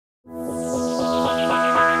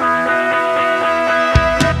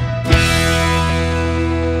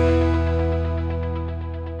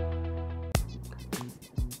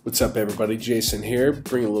What's up everybody, Jason here,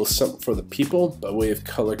 bringing a little something for the people by way of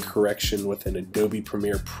color correction within Adobe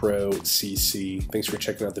Premiere Pro CC. Thanks for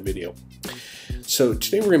checking out the video. So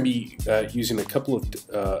today we're going to be using a couple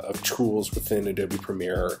of tools within Adobe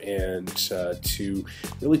Premiere and to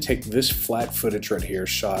really take this flat footage right here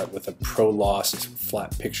shot with a pro-lost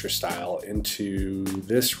flat picture style into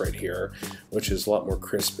this right here, which is a lot more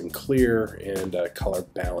crisp and clear and color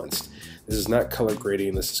balanced. This is not color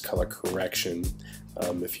grading, this is color correction.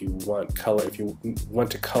 If you want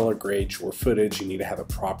to color grade your footage, you need to have it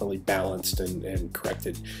properly balanced and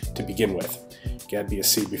corrected to begin with. You gotta be a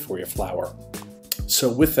seed before you flower.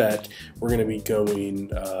 So with that, we're going to be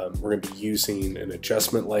using an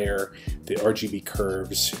adjustment layer, the RGB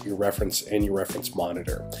curves, your reference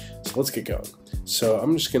monitor. So let's get going. So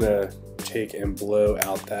I'm just going to take and blow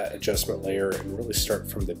out that adjustment layer and really start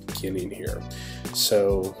from the beginning here.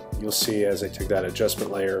 So you'll see as I took that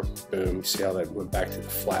adjustment layer, boom, you see how that went back to the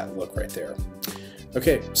flat look right there.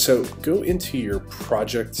 Okay, so go into your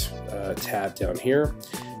project tab down here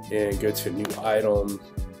and go to new item,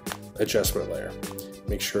 adjustment layer.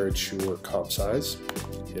 Make sure it's your comp size,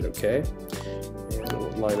 hit OK,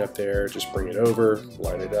 and line up there, just bring it over,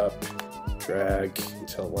 line it up, drag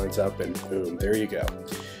until it lines up, and boom, there you go.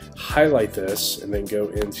 Highlight this and then go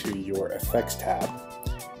into your effects tab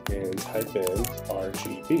and type in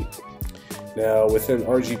RGB. Now within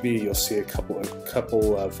RGB you'll see a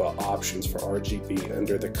couple of options for RGB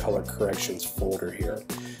under the color corrections folder here.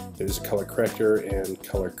 There's a color corrector and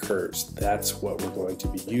color curves. That's what we're going to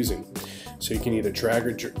be using. So you can either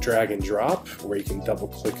drag and drop, or you can double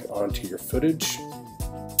click onto your footage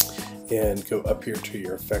and go up here to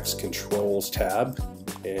your effects controls tab,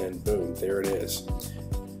 and boom, there it is.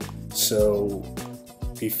 So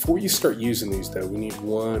before you start using these though, we need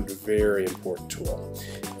one very important tool,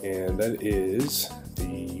 and that is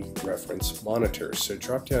the reference monitor. So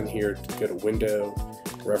drop down here to go to Window,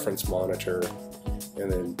 Reference Monitor,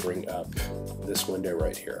 and then bring up this window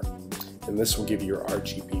right here. And this will give you your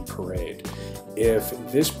RGB parade. If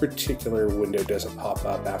this particular window doesn't pop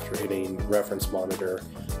up after hitting Reference Monitor,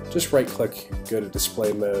 just right click, go to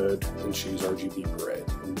Display Mode, and choose RGB parade.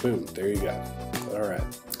 And boom, there you go. Alright,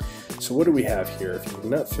 so what do we have here? If you're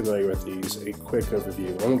not familiar with these, a quick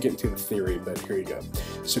overview. I won't get into the theory, but here you go.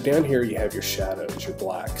 So down here you have your shadows, your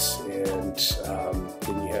blacks, and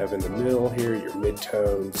then you have in the middle here your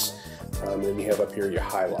midtones. Then you have up here your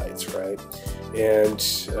highlights, right? And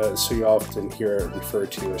so you often hear it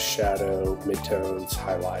referred to as shadow, midtones,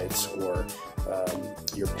 highlights, or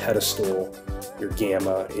your pedestal, your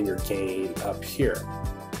gamma, and your gain up here.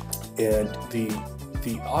 And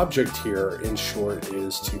the object here, in short,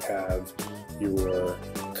 is to have your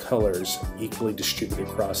colors equally distributed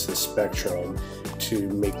across the spectrum to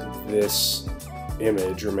make this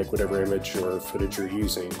image, or make whatever image or footage you're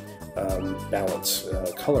using, balance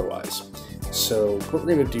color-wise. So what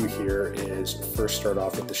we're going to do here is first start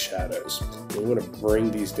off with the shadows. We want to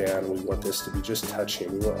bring these down. We want this to be just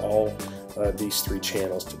touching. We want all these three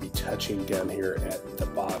channels to be touching down here at the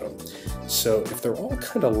bottom. So if they're all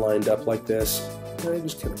kind of lined up like this, I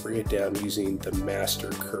just kind of bring it down using the master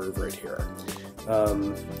curve right here.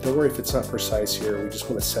 Don't worry if it's not precise here. We just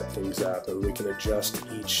want to set things up, and we can adjust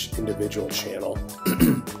each individual channel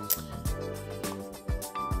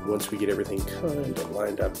once we get everything kind of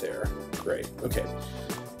lined up there. Great. Okay,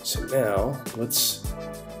 so now let's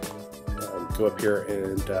go up here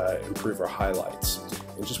and improve our highlights,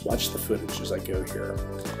 and just watch the footage as I go here.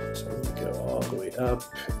 So I'm going to go all the way up,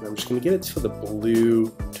 and I'm just going to get it to the blue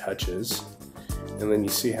touches, and then you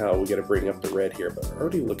see how we got to bring up the red here, but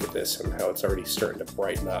already look at this and how it's already starting to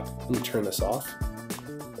brighten up. Let me turn this off.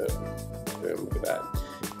 Boom. Boom, look at that.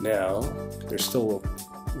 Now there's still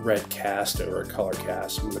a red cast over a color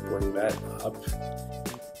cast. I'm going to bring that up,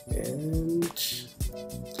 and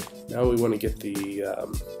now we want to get the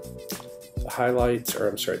highlights, or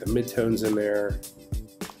I'm sorry, the midtones in there.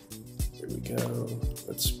 Here we go.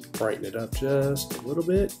 Let's brighten it up just a little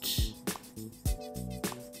bit.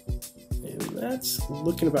 That's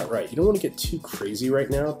looking about right. You don't want to get too crazy right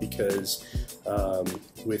now, because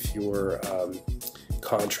with your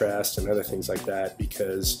contrast and other things like that,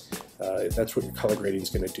 because that's what your color grading is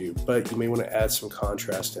going to do. But you may want to add some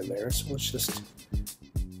contrast in there. So let's just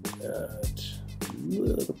add a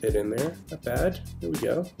little bit in there. Not bad. There we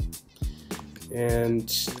go. And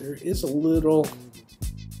there is a little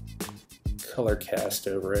color cast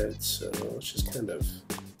over it, so let's just kind of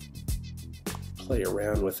play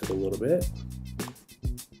around with it a little bit.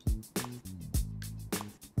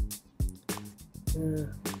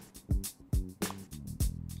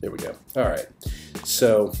 There we go. All right.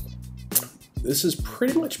 So this is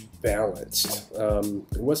pretty much balanced. There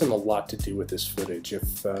wasn't a lot to do with this footage.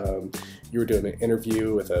 If you were doing an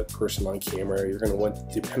interview with a person on camera, you're going to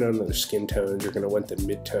want, depending on their skin tones, you're going to want the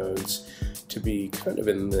midtones to be kind of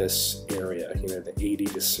in this area, you know, the 80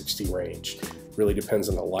 to 60 range. Really depends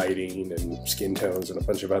on the lighting and skin tones and a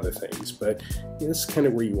bunch of other things, but you know, this is kind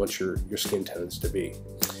of where you want your skin tones to be.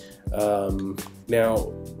 Now,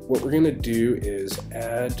 what we're going to do is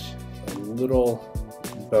add a little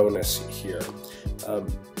bonus here.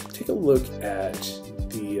 Take a look at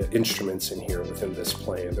the instruments in here within this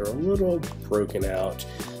plane. They're a little broken out.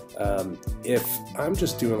 If I'm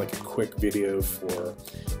just doing like a quick video for,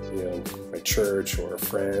 you know, my church or a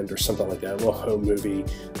friend or something like that, a little home movie,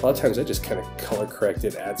 a lot of times I just kind of color correct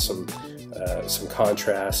it, add some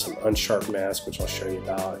contrast, some unsharp mask, which I'll show you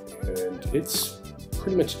about, and it's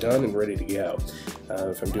pretty much done and ready to go.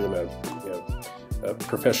 If I'm doing a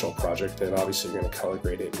professional project, then obviously you're going to color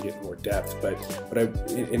grade it and get more depth. But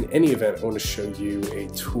in any event, I want to show you a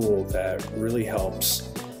tool that really helps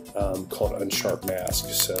called Unsharp Mask.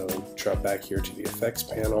 So drop back here to the effects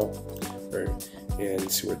panel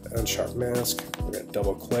and see what the Unsharp Mask. We're going to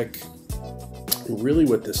double click. And really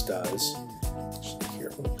what this does,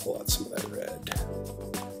 here, we'll pull out some of that red.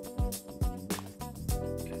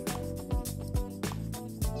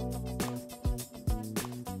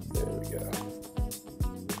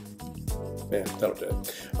 Yeah, that'll do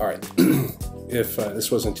it. All right, if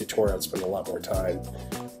this wasn't a tutorial, I'd spend a lot more time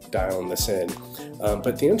dialing this in.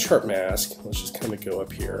 But the Unsharp Mask, let's just kind of go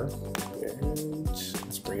up here and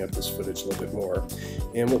let's bring up this footage a little bit more.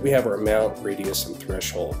 And what we have are amount, radius, and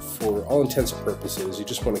threshold. For all intents and purposes, you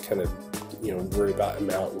just want to kind of, you know, worry about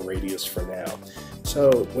amount and radius for now.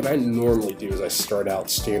 So what I normally do is I start out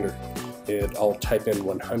standard. I'll type in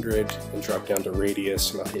 100 and drop down to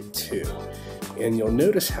radius, and I'll hit 2. And you'll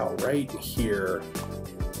notice how right here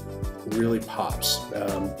really pops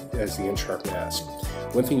as the Unsharp Mask.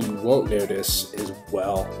 One thing you won't notice as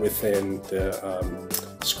well within the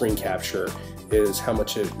screen capture is how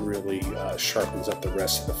much it really sharpens up the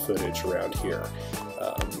rest of the footage around here.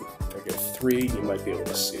 If I go 3, you might be able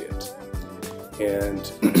to see it.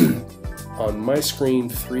 And on my screen,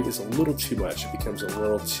 3 is a little too much. It becomes a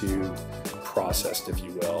little too processed, if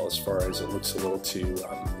you will, as far as it looks a little too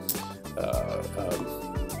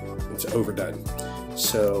it's overdone.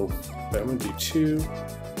 So I'm going to do 2.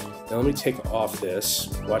 Now let me take off this.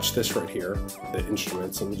 Watch this right here, the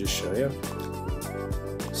instruments. Let me just show you.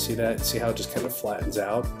 See that? See how it just kind of flattens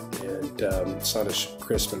out, and it's not as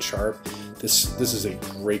crisp and sharp. This is a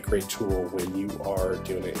great tool when you are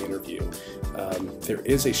doing an interview. There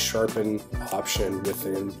is a sharpen option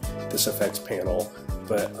within this effects panel,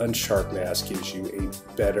 but Unsharp Mask gives you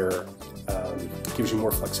a better, gives you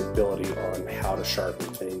more flexibility on how to sharpen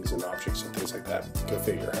things and objects and things like that. Go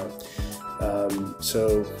figure out.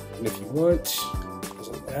 So, and if you want, as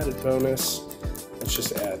an added bonus, let's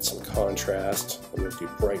just add some contrast. I'm going to do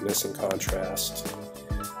brightness and contrast.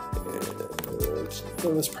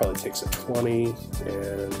 And this probably takes a 20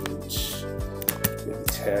 and maybe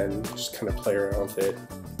 10. Just kind of play around with it.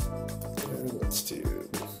 And let's do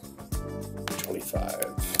 25.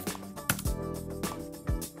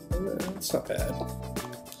 That's not bad.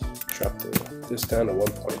 Drop this down to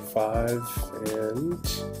 1.5,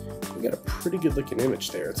 and we got a pretty good looking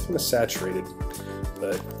image there. It's kind of saturated,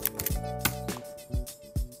 but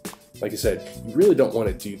like I said, you really don't want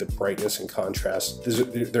to do the brightness and contrast.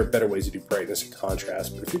 There are better ways to do brightness and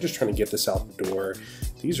contrast, but if you're just trying to get this out the door,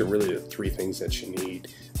 these are really the 3 things that you need.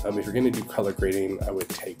 If you're going to do color grading, I would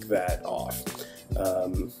take that off.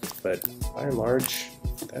 But by and large,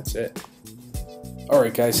 that's it.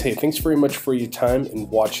 Alright guys, hey, thanks very much for your time in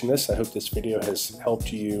watching this. I hope this video has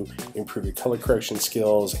helped you improve your color correction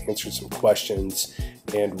skills, answered some questions,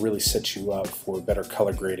 and really set you up for better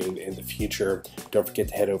color grading in the future. Don't forget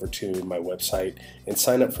to head over to my website and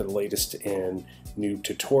sign up for the latest in new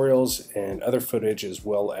tutorials and other footage, as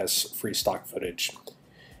well as free stock footage.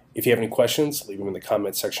 If you have any questions, leave them in the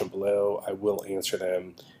comment section below. I will answer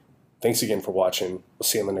them. Thanks again for watching. We'll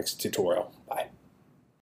see you in the next tutorial. Bye.